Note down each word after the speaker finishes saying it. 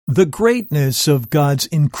The greatness of God's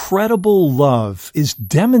incredible love is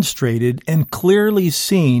demonstrated and clearly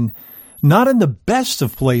seen not in the best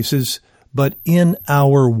of places, but in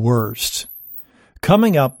our worst.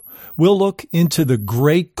 Coming up, we'll look into the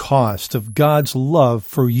great cost of God's love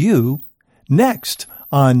for you next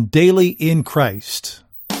on Daily in Christ.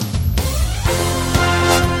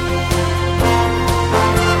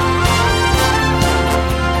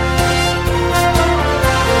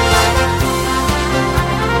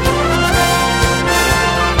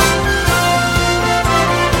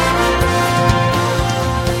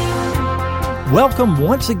 Welcome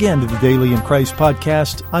once again to the Daily in Christ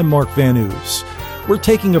podcast. I'm Mark Van Oos. We're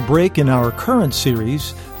taking a break in our current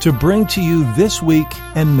series to bring to you this week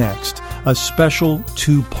and next a special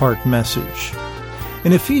two-part message.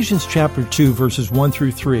 In Ephesians chapter 2, verses 1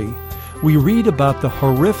 through 3, we read about the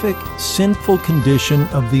horrific, sinful condition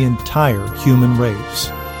of the entire human race,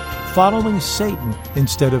 following Satan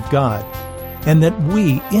instead of God, and that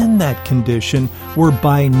we, in that condition, were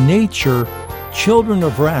by nature children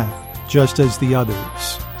of wrath, just as the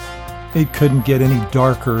others. It couldn't get any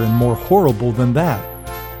darker and more horrible than that.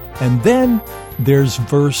 And then there's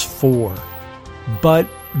verse 4. But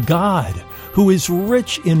God, who is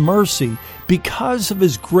rich in mercy, because of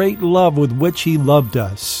His great love with which He loved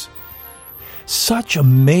us. Such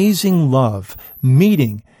amazing love,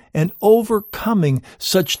 meeting and overcoming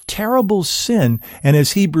such terrible sin, and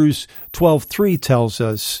as Hebrews 12:3 tells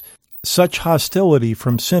us, such hostility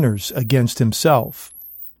from sinners against Himself.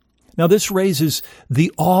 Now, this raises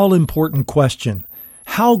the all-important question,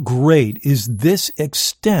 how great is this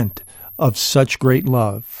extent of such great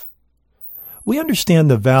love? We understand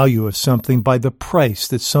the value of something by the price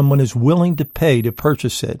that someone is willing to pay to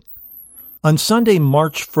purchase it. On Sunday,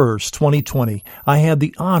 March 1st, 2020, I had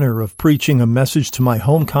the honor of preaching a message to my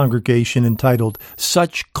home congregation entitled,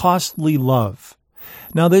 Such Costly Love.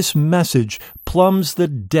 Now, this message plumbs the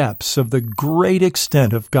depths of the great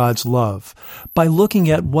extent of God's love by looking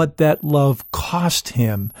at what that love cost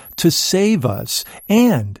Him to save us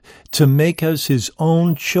and to make us His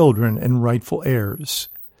own children and rightful heirs.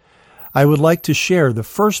 I would like to share the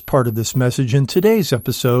first part of this message in today's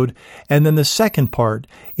episode and then the second part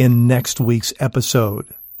in next week's episode.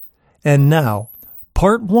 And now,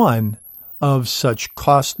 part 1 of Such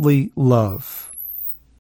Costly Love.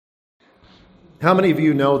 How many of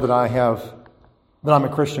you know that I'm a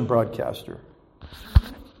Christian broadcaster?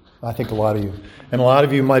 I think a lot of you. And a lot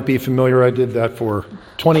of you might be familiar. I did that for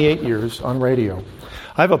 28 years on radio.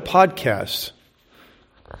 I have a podcast.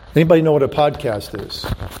 Anybody know what a podcast is?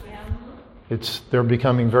 They're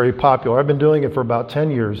becoming very popular. I've been doing it for about 10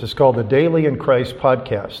 years. It's called the Daily in Christ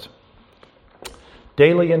podcast.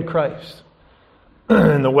 Daily in Christ.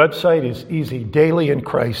 And the website is easy,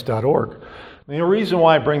 dailyInChrist.org. And the reason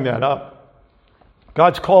why I bring that up,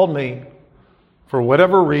 God's called me, for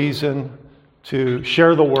whatever reason, to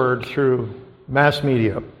share the word through mass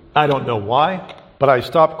media. I don't know why, but I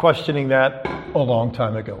stopped questioning that a long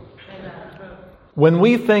time ago. When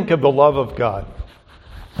we think of the love of God,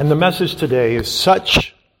 and the message today is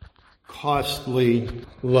such costly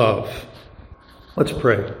love. Let's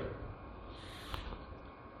pray.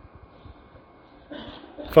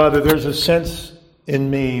 Father, there's a sense in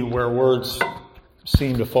me where words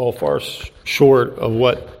seem to fall far short of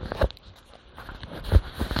what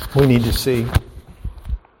we need to see.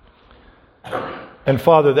 And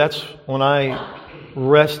Father, that's when I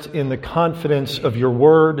rest in the confidence of your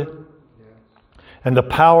word and the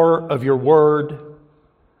power of your word.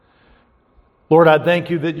 Lord, I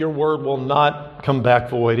thank you that your word will not come back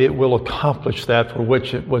void. It will accomplish that for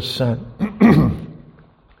which it was sent.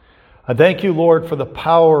 I thank you, Lord, for the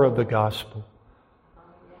power of the gospel.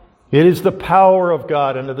 It is the power of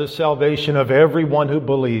God unto the salvation of everyone who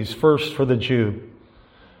believes, first for the Jew,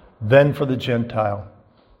 then for the Gentile.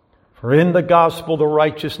 For in the gospel the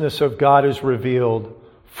righteousness of God is revealed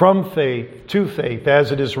from faith to faith,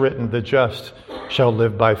 as it is written, the just shall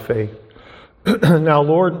live by faith. Now,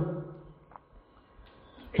 Lord,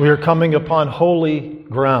 we are coming upon holy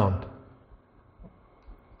ground.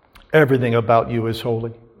 Everything about you is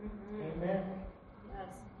holy.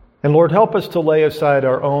 And Lord, help us to lay aside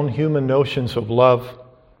our own human notions of love.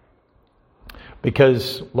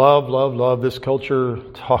 Because love, this culture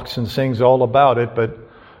talks and sings all about it, but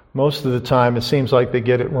most of the time it seems like they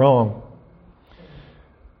get it wrong.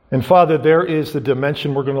 And Father, there is the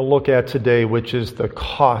dimension we're going to look at today, which is the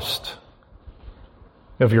cost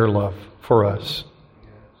of your love for us.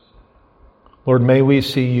 Lord, may we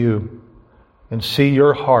see you and see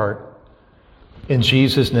your heart. In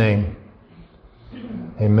Jesus' name.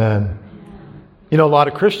 Amen. You know, a lot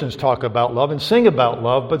of Christians talk about love and sing about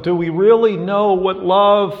love, but do we really know what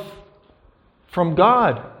love from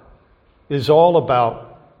God is all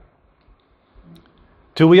about?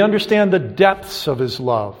 Do we understand the depths of His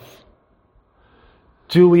love?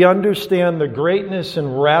 Do we understand the greatness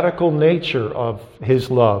and radical nature of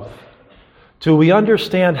His love? Do we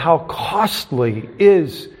understand how costly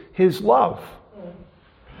is His love?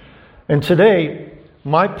 And today,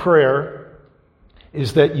 my prayer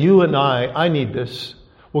is that you and I need this,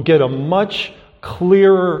 will get a much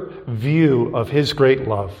clearer view of His great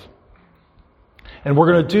love. And we're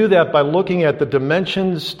going to do that by looking at the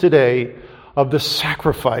dimensions today of the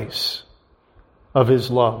sacrifice of His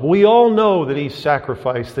love. We all know that He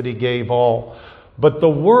sacrificed, that He gave all. But the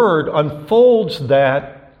Word unfolds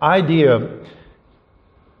that idea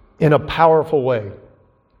in a powerful way.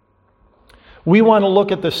 We want to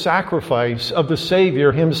look at the sacrifice of the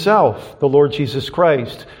Savior Himself, the Lord Jesus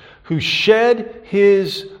Christ, who shed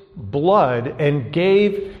His blood and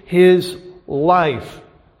gave His life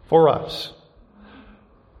for us.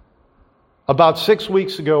 About 6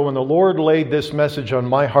 weeks ago, when the Lord laid this message on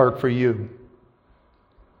my heart for you,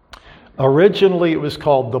 originally it was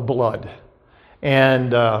called The Blood.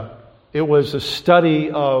 And it was a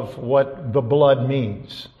study of what the blood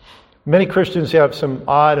means. Many Christians have some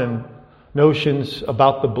odd notions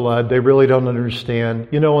about the blood they really don't understand.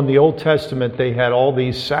 You know, in the Old Testament, they had all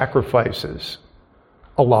these sacrifices.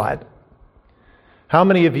 A lot. How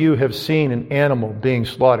many of you have seen an animal being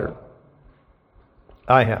slaughtered?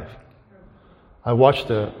 I have. I watched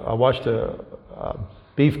a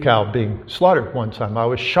beef cow being slaughtered one time. I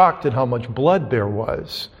was shocked at how much blood there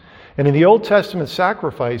was. And in the Old Testament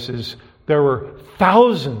sacrifices, there were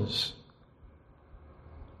thousands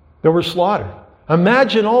that were slaughtered.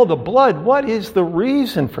 Imagine all the blood. What is the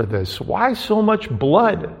reason for this? Why so much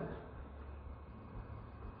blood?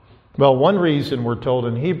 Well, one reason we're told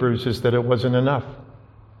in Hebrews is that it wasn't enough.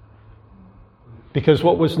 Because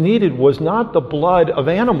what was needed was not the blood of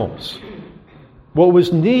animals. What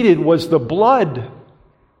was needed was the blood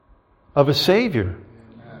of a Savior,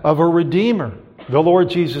 of a Redeemer, the Lord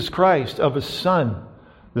Jesus Christ, of a Son,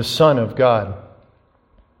 the Son of God.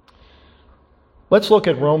 Let's look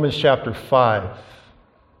at Romans chapter 5,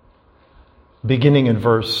 beginning in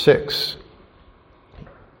verse 6.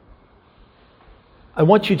 I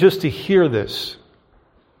want you just to hear this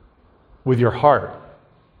with your heart.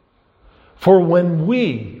 For when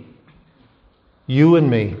we, you and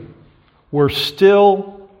me, were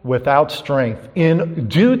still without strength, in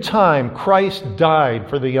due time Christ died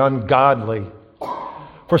for the ungodly.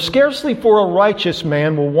 For scarcely for a righteous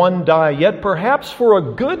man will one die, yet perhaps for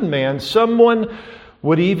a good man someone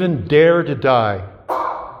would even dare to die.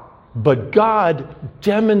 But God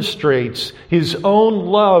demonstrates His own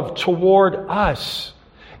love toward us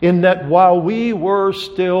in that while we were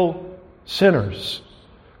still sinners,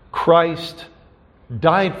 Christ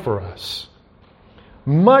died for us.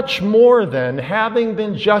 Much more then, having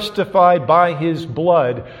been justified by His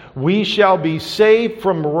blood, we shall be saved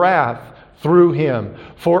from wrath through Him.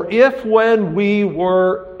 For if when we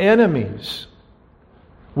were enemies,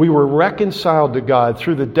 we were reconciled to God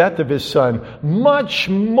through the death of His Son, much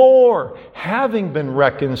more, having been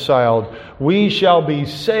reconciled, we shall be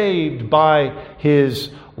saved by His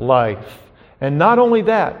life. And not only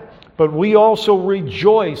that, but we also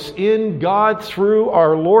rejoice in God through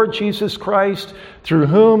our Lord Jesus Christ, through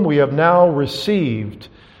whom we have now received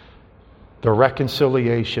the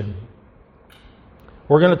reconciliation.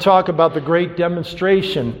 We're going to talk about the great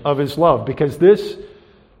demonstration of His love, because this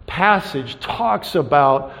passage talks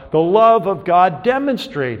about the love of God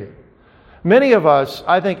demonstrated. Many of us,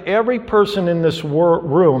 I think every person in this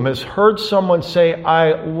room has heard someone say,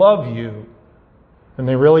 "I love you," and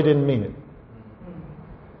they really didn't mean it.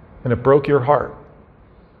 And it broke your heart.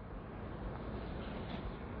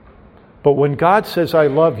 But when God says, "I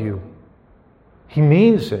love you," He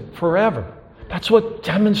means it forever. That's what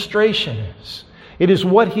demonstration is. It is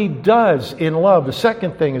what He does in love. The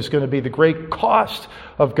second thing is going to be the great cost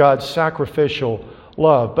of God's sacrificial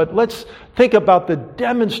love. But let's think about the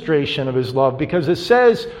demonstration of His love, because it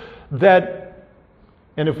says that,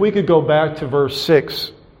 and if we could go back to verse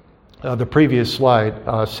 6, the previous slide,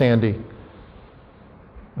 Sandy,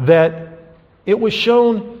 that it was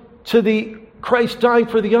shown to the Christ dying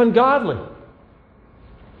for the ungodly.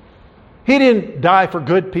 He didn't die for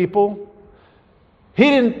good people. He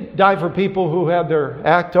didn't die for people who had their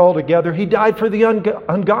act all together. He died for the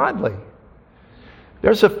ungodly.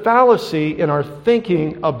 There's a fallacy in our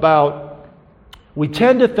thinking about, we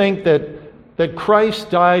tend to think that Christ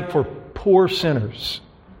died for poor sinners.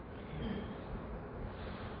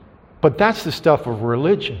 But that's the stuff of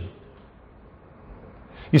religion.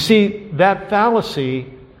 You see, that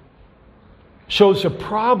fallacy shows a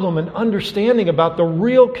problem in understanding about the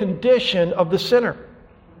real condition of the sinner.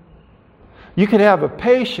 You could have a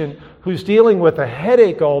patient who's dealing with a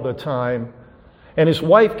headache all the time, and his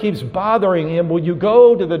wife keeps bothering him. Well, you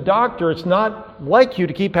go to the doctor. It's not like you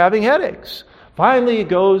to keep having headaches. Finally, he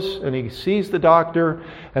goes and he sees the doctor,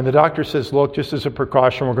 and the doctor says, look, just as a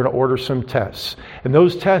precaution, we're going to order some tests. And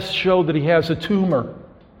those tests show that he has a tumor.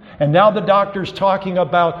 And now the doctor's talking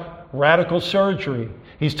about radical surgery.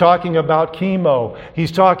 He's talking about chemo.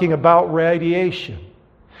 He's talking about radiation.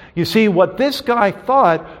 You see, what this guy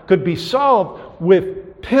thought could be solved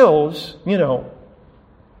with pills,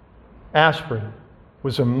 aspirin,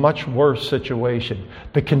 was a much worse situation.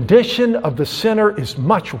 The condition of the sinner is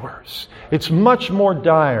much worse. It's much more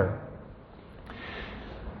dire.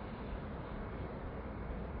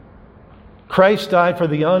 Christ died for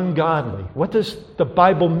the ungodly. What does the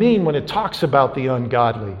Bible mean when it talks about the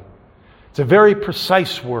ungodly? It's a very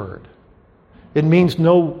precise word. It means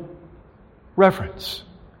no reverence.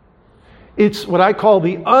 It's what I call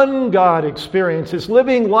the ungod experience. It's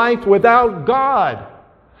living life without God.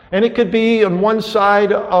 And it could be on one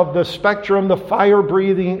side of the spectrum, the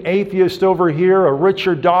fire-breathing atheist over here, a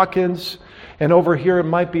Richard Dawkins. And over here it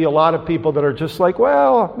might be a lot of people that are just like,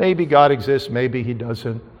 well, maybe God exists, maybe He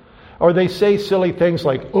doesn't. Or they say silly things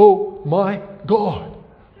like, oh my God.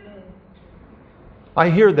 I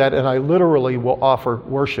hear that and I literally will offer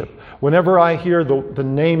worship. Whenever I hear the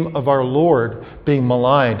name of our Lord being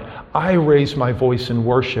maligned, I raise my voice in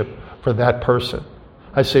worship for that person.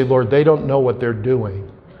 I say, Lord, they don't know what they're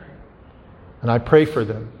doing. And I pray for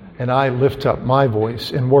them. And I lift up my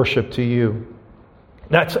voice in worship to you.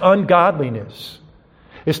 That's ungodliness.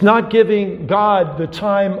 It's not giving God the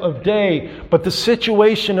time of day, but the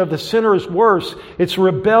situation of the sinner is worse. It's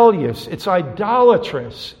rebellious. It's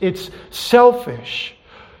idolatrous. It's selfish.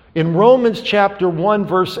 In Romans chapter 1,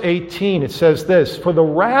 verse 18, it says this, for the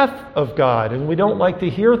wrath of God, and we don't like to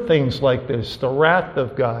hear things like this, the wrath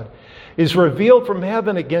of God, is revealed from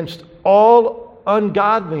heaven against all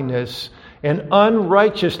ungodliness and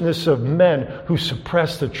unrighteousness of men who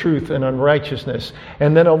suppress the truth and unrighteousness.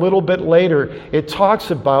 And then a little bit later, it talks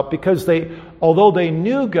about because although they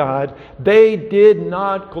knew God, they did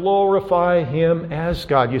not glorify Him as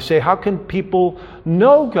God. You say, how can people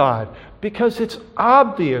know God? Because it's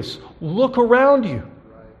obvious. Look around you.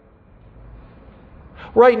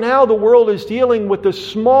 Right now, the world is dealing with a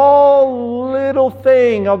small little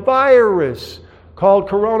thing, a virus called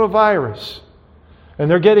coronavirus. And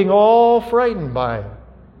they're getting all frightened by it.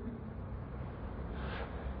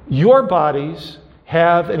 Your bodies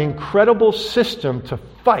have an incredible system to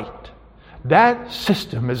fight. That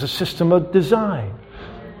system is a system of design.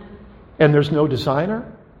 And there's no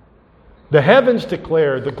designer. The heavens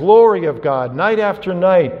declare the glory of God. Night after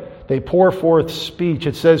night, they pour forth speech.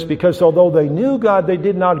 It says, because although they knew God, they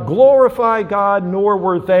did not glorify God, nor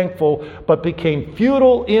were thankful, but became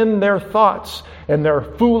futile in their thoughts, and their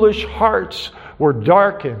foolish hearts were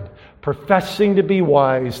darkened. Professing to be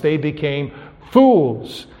wise, they became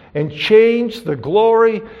fools and changed the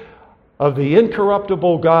glory of the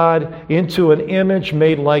incorruptible God into an image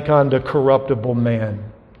made like unto corruptible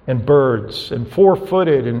man and birds and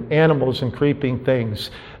four-footed and animals and creeping things.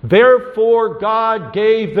 Therefore God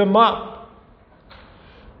gave them up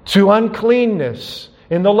to uncleanness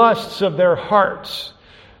in the lusts of their hearts,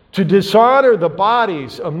 to dishonor the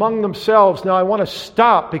bodies among themselves. Now I want to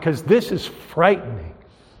stop because this is frightening.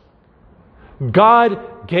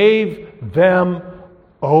 God gave them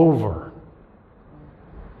over.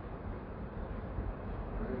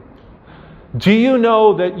 Do you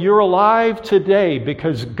know that you're alive today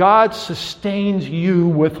because God sustains you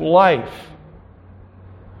with life?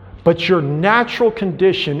 But your natural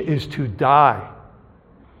condition is to die.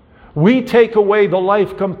 We take away the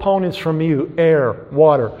life components from you, air,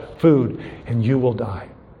 water, food, and you will die.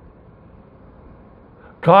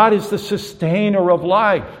 God is the sustainer of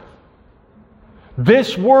life.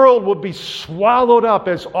 This world will be swallowed up.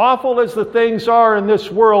 As awful as the things are in this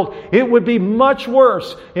world, it would be much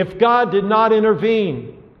worse if God did not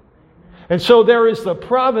intervene. And so there is the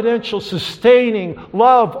providential, sustaining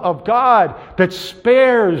love of God that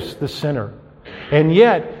spares the sinner. And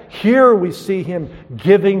yet, here we see Him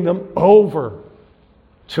giving them over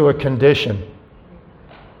to a condition.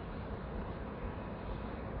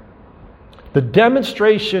 The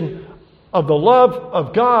demonstration of the love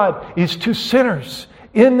of God is to sinners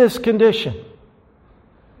in this condition.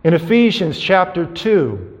 In Ephesians chapter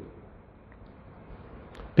 2,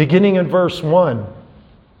 beginning in verse 1,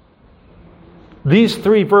 These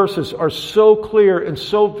 3 verses are so clear and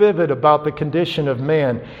so vivid about the condition of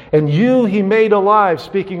man. And you He made alive,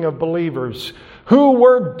 speaking of believers, who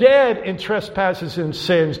were dead in trespasses and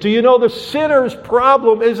sins. Do you know the sinner's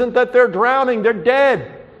problem isn't that they're drowning, they're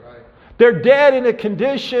dead. They're dead in a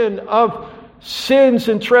condition of sins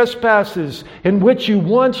and trespasses in which you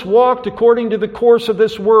once walked according to the course of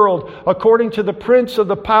this world, according to the prince of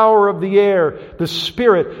the power of the air, the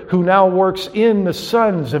spirit who now works in the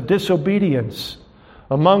sons of disobedience,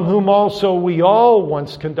 among whom also we all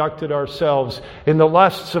once conducted ourselves in the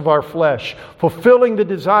lusts of our flesh, fulfilling the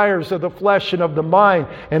desires of the flesh and of the mind,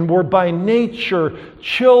 and were by nature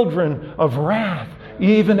children of wrath,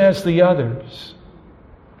 even as the others.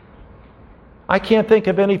 I can't think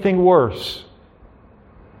of anything worse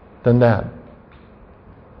than that.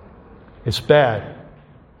 It's bad.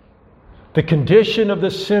 The condition of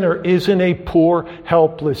the sinner isn't a poor,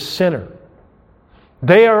 helpless sinner.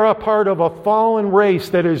 They are a part of a fallen race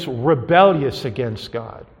that is rebellious against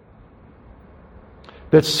God,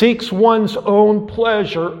 that seeks one's own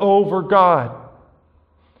pleasure over God.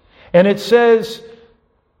 And it says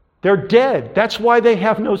they're dead. That's why they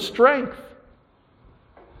have no strength.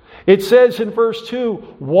 It says in verse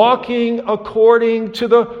 2, walking according to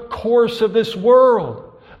the course of this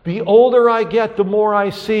world. The older I get, the more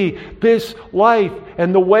I see this life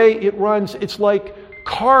and the way it runs. It's like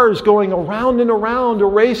cars going around and around a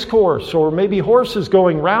race course, or maybe horses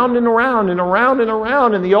going round and around and around and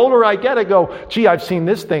around. And the older I get, I go, gee, I've seen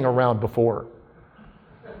this thing around before.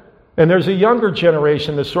 And there's a younger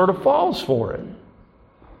generation that sort of falls for it.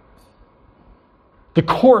 The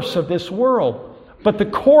course of this world. But the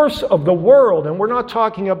course of the world, and we're not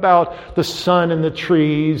talking about the sun and the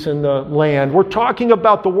trees and the land. We're talking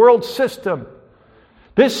about the world system.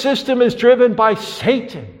 This system is driven by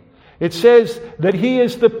Satan. It says that he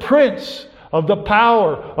is the prince of the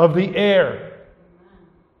power of the air.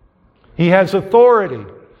 He has authority.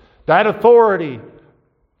 That authority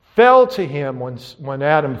fell to him when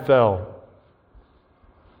Adam fell.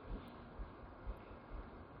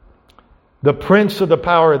 The prince of the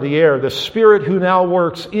power of the air, the spirit who now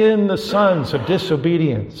works in the sons of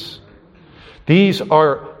disobedience. These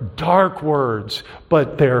are dark words,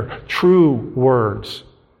 but they're true words.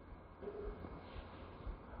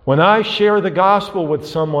 When I share the gospel with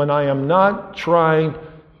someone, I am not trying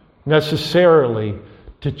necessarily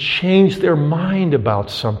to change their mind about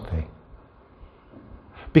something.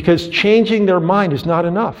 Because changing their mind is not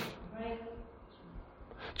enough.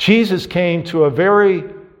 Jesus came to a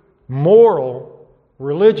very moral,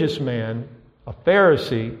 religious man, a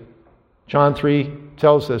Pharisee. John 3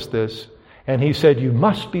 tells us this. And he said, you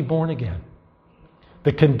must be born again.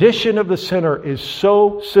 The condition of the sinner is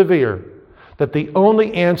so severe that the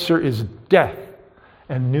only answer is death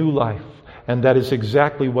and new life. And that is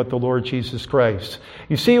exactly what the Lord Jesus Christ.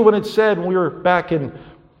 You see, when it said, when we were back in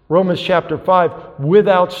Romans chapter 5,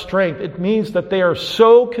 without strength, it means that they are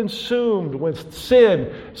so consumed with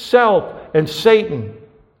sin, self, and Satan.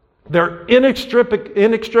 They're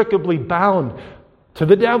inextricably bound to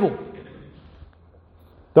the devil.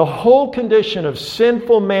 The whole condition of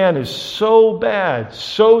sinful man is so bad,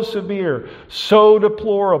 so severe, so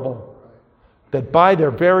deplorable, that by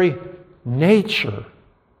their very nature,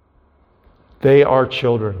 they are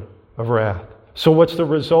children of wrath. So what's the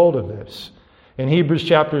result of this? In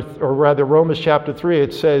Romans chapter 3,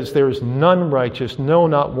 it says, there is none righteous, no,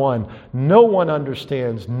 not one. No one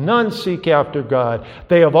understands. None seek after God.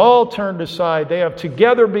 They have all turned aside. They have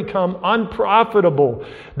together become unprofitable.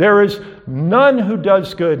 There is none who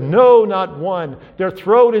does good. No, not one. Their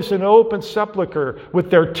throat is an open sepulchre. With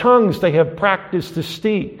their tongues they have practiced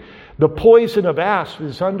deceit. The poison of asp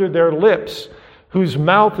is under their lips, whose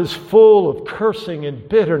mouth is full of cursing and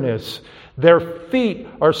bitterness. Their feet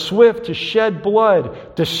are swift to shed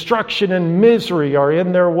blood. Destruction and misery are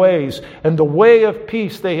in their ways, and the way of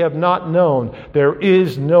peace they have not known. There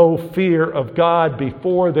is no fear of God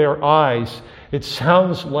before their eyes. It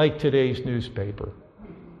sounds like today's newspaper.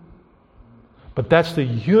 But that's the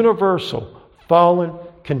universal fallen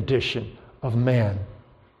condition of man.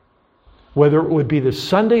 Whether it would be the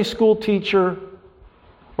Sunday school teacher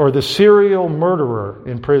or the serial murderer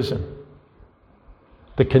in prison.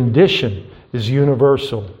 The condition is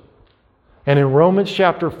universal. And in Romans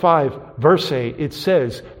chapter 5, verse 8, it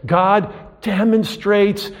says, God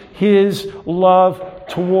demonstrates His love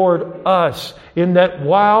toward us in that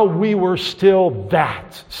while we were still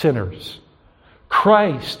that sinners,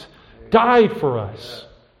 Christ died for us.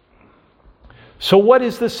 So what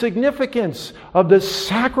is the significance of the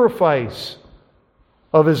sacrifice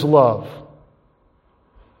of His love?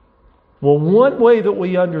 Well, one way that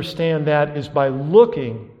we understand that is by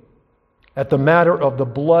looking at the matter of the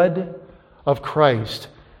blood of Christ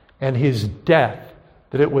and His death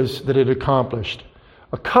that it accomplished.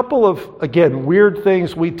 A couple of, again, weird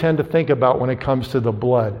things we tend to think about when it comes to the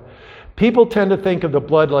blood. People tend to think of the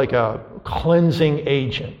blood like a cleansing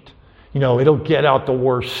agent. It'll get out the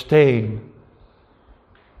worst stain.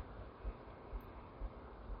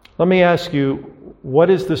 Let me ask you, what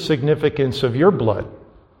is the significance of your blood?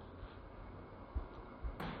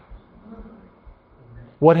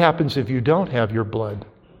 What happens if you don't have your blood?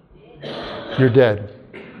 You're dead.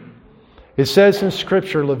 It says in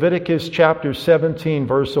Scripture, Leviticus chapter 17,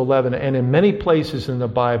 verse 11, and in many places in the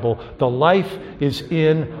Bible, the life is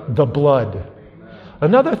in the blood.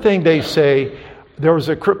 Another thing they say, there was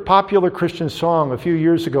a popular Christian song a few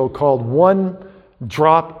years ago called One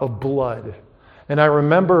Drop of Blood. And I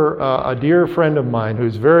remember a dear friend of mine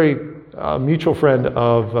who's very mutual friend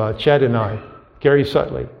of Chet and I, Gary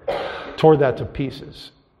Sutley, tore that to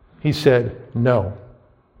pieces. He said, no,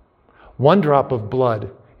 one drop of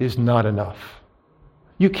blood is not enough.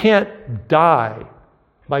 You can't die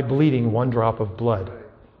by bleeding one drop of blood.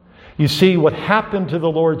 You see, what happened to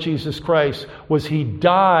the Lord Jesus Christ was He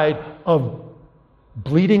died of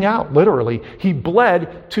bleeding out, literally. He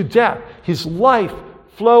bled to death. His life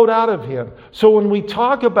flowed out of Him. So when we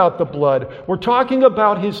talk about the blood, we're talking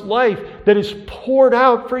about His life that is poured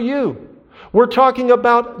out for you. We're talking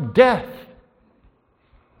about death.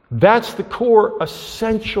 That's the core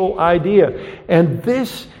essential idea. And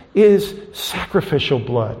this is sacrificial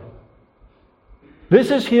blood.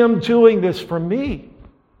 This is Him doing this for me.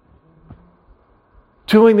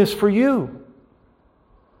 Doing this for you.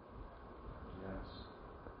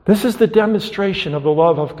 This is the demonstration of the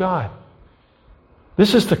love of God.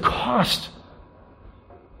 This is the cost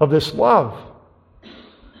of this love.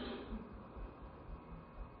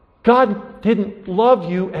 God didn't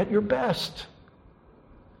love you at your best.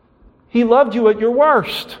 He loved you at your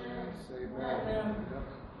worst.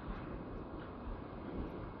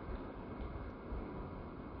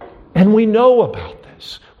 And we know about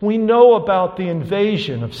this. We know about the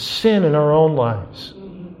invasion of sin in our own lives.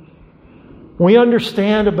 We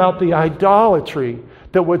understand about the idolatry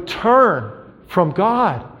that would turn from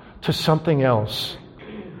God to something else.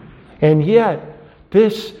 And yet,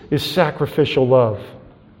 this is sacrificial love.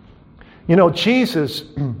 Jesus,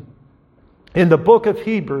 in the book of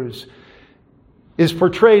Hebrews, is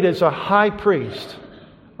portrayed as a high priest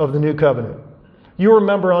of the new covenant. You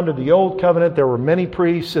remember under the old covenant, there were many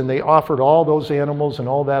priests and they offered all those animals and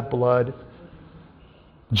all that blood.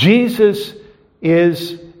 Jesus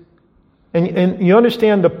is, and you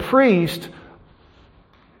understand, the priest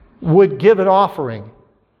would give an offering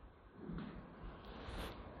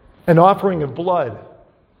of blood.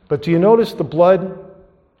 But do you notice the blood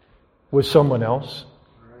was someone else?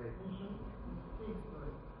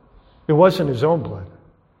 It wasn't his own blood.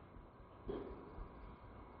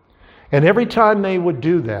 And every time they would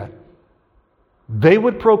do that, they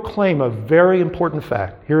would proclaim a very important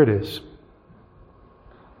fact. Here it is.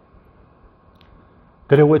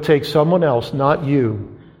 That it would take someone else, not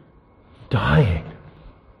you, dying.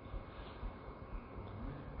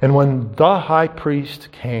 And when the high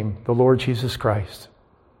priest came, the Lord Jesus Christ,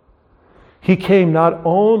 He came not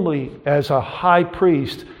only as a high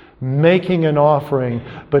priest making an offering,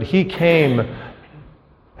 but He came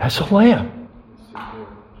as a lamb.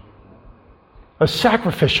 A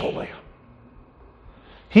sacrificial lamb.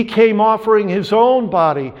 He came offering His own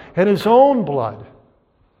body and His own blood.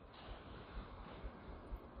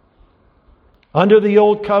 Under the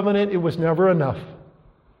old covenant, it was never enough.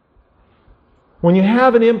 When you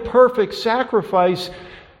have an imperfect sacrifice,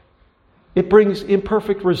 it brings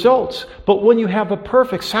imperfect results. But when you have a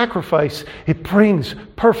perfect sacrifice, it brings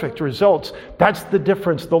perfect results. That's the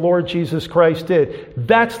difference the Lord Jesus Christ did.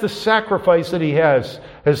 That's the sacrifice that He has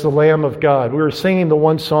as the Lamb of God. We were singing the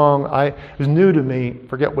one song, it was new to me,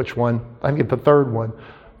 forget which one, I think it's the third one,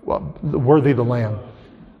 Worthy the Lamb.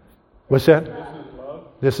 What's that? This is love.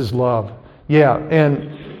 This is love. Yeah,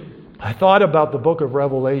 and I thought about the book of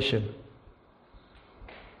Revelation.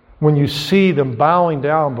 When you see them bowing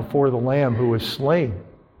down before the Lamb who was slain.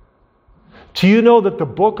 Do you know that the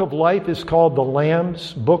book of life is called the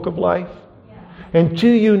Lamb's book of life? Yeah. And do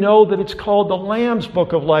you know that it's called the Lamb's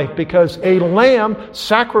book of life because a lamb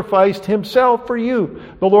sacrificed himself for you,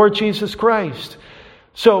 the Lord Jesus Christ.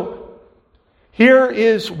 So here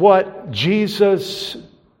is what Jesus'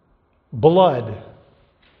 blood,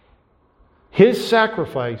 His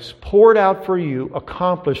sacrifice poured out for you,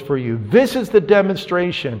 accomplished for you. This is the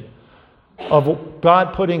demonstration of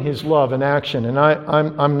God putting His love in action. And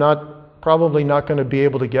I'm probably not going to be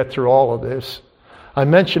able to get through all of this. I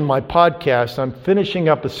mentioned my podcast. I'm finishing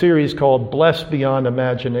up a series called Blessed Beyond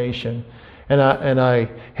Imagination. And I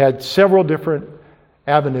had several different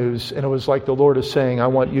avenues, and it was like the Lord is saying, I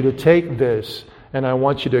want you to take this and I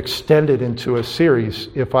want you to extend it into a series.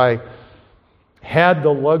 If I had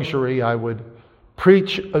the luxury, I would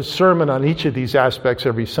preach a sermon on each of these aspects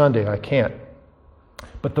every Sunday. I can't.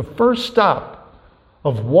 But the first stop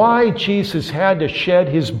of why Jesus had to shed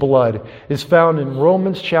his blood is found in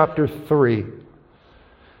Romans chapter 3,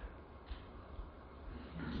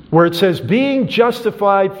 where it says, being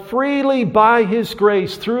justified freely by his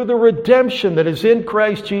grace through the redemption that is in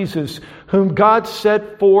Christ Jesus, whom God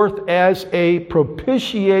set forth as a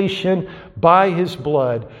propitiation by his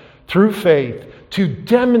blood through faith to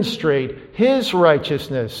demonstrate his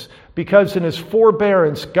righteousness, because in his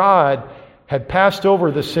forbearance God had passed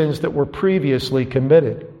over the sins that were previously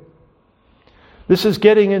committed. This is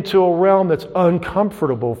getting into a realm that's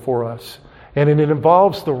uncomfortable for us, and it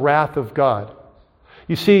involves the wrath of God.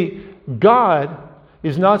 You see, God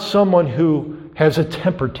is not someone who has a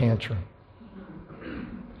temper tantrum.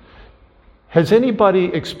 Has anybody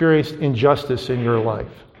experienced injustice in your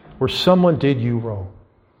life where someone did you wrong?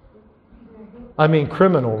 I mean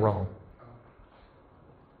criminal wrong.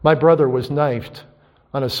 My brother was knifed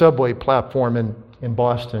on a subway platform in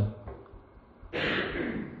Boston.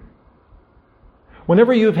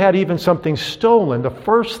 Whenever you've had even something stolen, the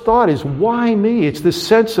first thought is, why me? It's this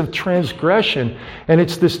sense of transgression, and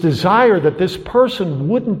it's this desire that this person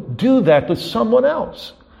wouldn't do that to someone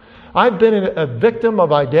else. I've been a victim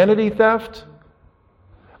of identity theft.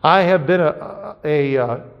 I have been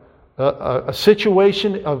a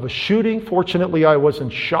situation of a shooting. Fortunately, I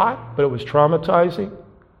wasn't shot, but it was traumatizing.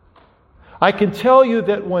 I can tell you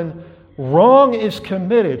that when wrong is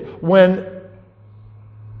committed, when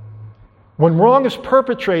wrong is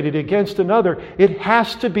perpetrated against another, it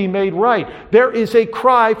has to be made right. There is a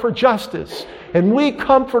cry for justice. And we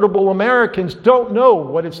comfortable Americans don't know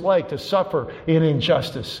what it's like to suffer in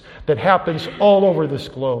injustice that happens all over this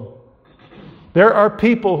globe. There are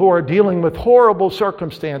people who are dealing with horrible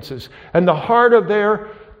circumstances, and the heart of their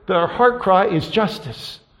heart cry is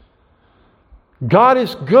justice. God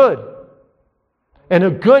is good, and a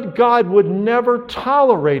good God would never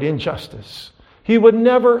tolerate injustice. He would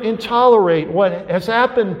never tolerate what has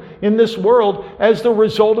happened in this world as the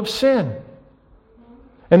result of sin.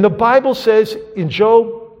 And the Bible says in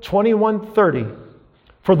Job 21:30,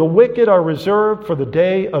 for the wicked are reserved for the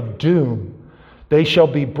day of doom. They shall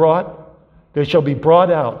be brought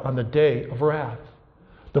out on the day of wrath.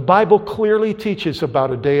 The Bible clearly teaches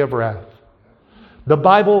about a day of wrath. The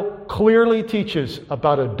Bible clearly teaches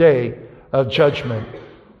about a day of judgment.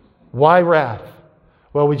 Why wrath?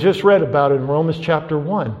 Well, we just read about it in Romans chapter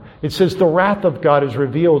 1. It says the wrath of God is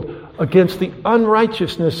revealed against the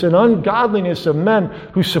unrighteousness and ungodliness of men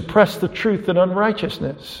who suppress the truth in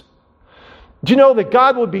unrighteousness. Do you know that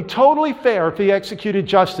God would be totally fair if he executed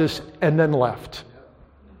justice and then left?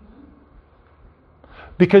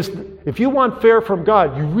 Because if you want fair from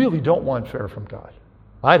God, you really don't want fair from God.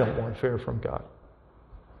 I don't want fair from God.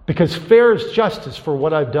 Because fair is justice for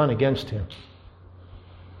what I've done against him.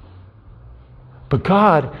 But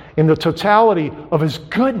God, in the totality of his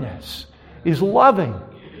goodness, is loving.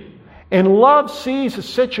 And love sees a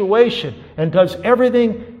situation and does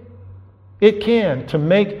everything it can to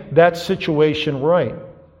make that situation right.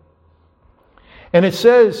 And it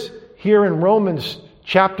says here in Romans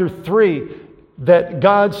chapter 3 that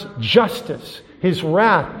God's justice, his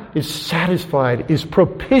wrath, is satisfied, is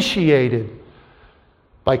propitiated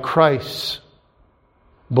by Christ's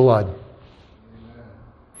blood.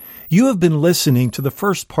 You have been listening to the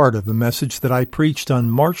first part of the message that I preached on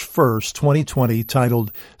March 1st, 2020,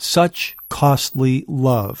 titled, Such Costly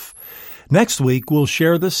Love. Next week, we'll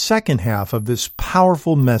share the second half of this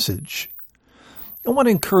powerful message. I want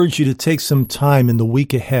to encourage you to take some time in the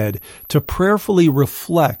week ahead to prayerfully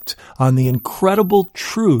reflect on the incredible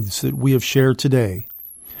truths that we have shared today.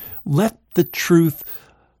 Let the truth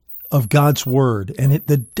of God's Word and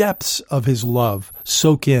the depths of his love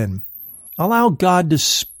soak in. Allow God to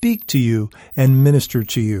speak to you and minister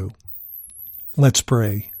to you. Let's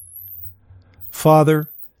pray. Father,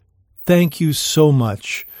 thank you so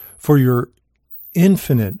much for your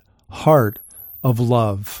infinite heart of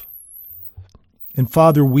love. And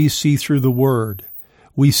Father, we see through the Word,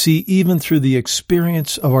 we see even through the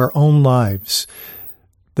experience of our own lives,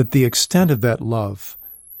 that the extent of that love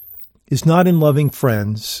is not in loving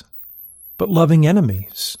friends, but loving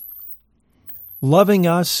enemies. Loving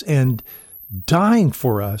us and dying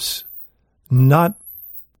for us, not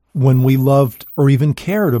when we loved or even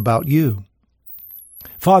cared about you.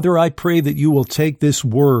 Father, I pray that you will take this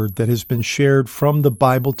word that has been shared from the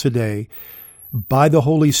Bible today by the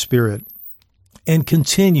Holy Spirit and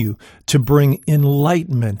continue to bring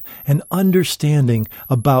enlightenment and understanding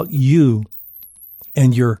about you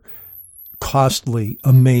and your costly,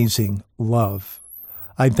 amazing love.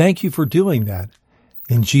 I thank you for doing that.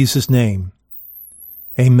 In Jesus' name,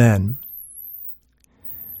 amen.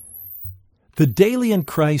 The Daily in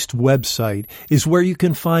Christ website is where you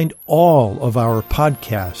can find all of our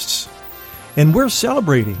podcasts. And we're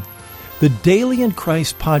celebrating. The Daily in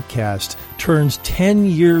Christ podcast turns 10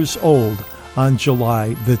 years old on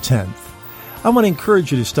July the 10th. I want to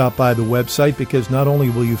encourage you to stop by the website because not only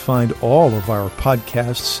will you find all of our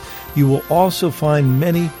podcasts, you will also find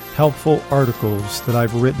many helpful articles that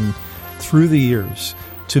I've written through the years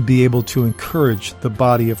to be able to encourage the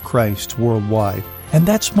body of Christ worldwide. And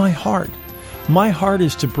that's my heart. My heart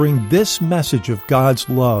is to bring this message of God's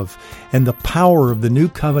love and the power of the new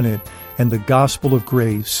covenant and the gospel of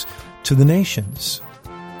grace to the nations.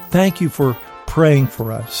 Thank you for praying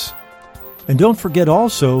for us. And don't forget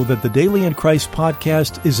also that the Daily in Christ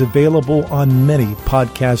podcast is available on many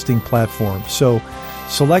podcasting platforms. So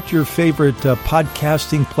select your favorite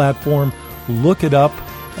podcasting platform, look it up,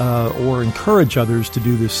 or encourage others to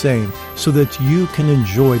do the same so that you can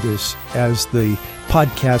enjoy this as the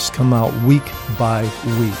podcasts come out week by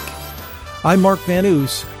week. I'm Mark Van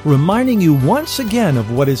Oos, reminding you once again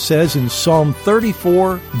of what it says in Psalm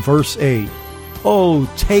 34, verse 8. Oh,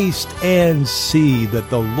 taste and see that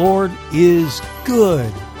the Lord is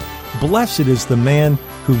good. Blessed is the man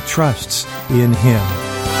who trusts in him.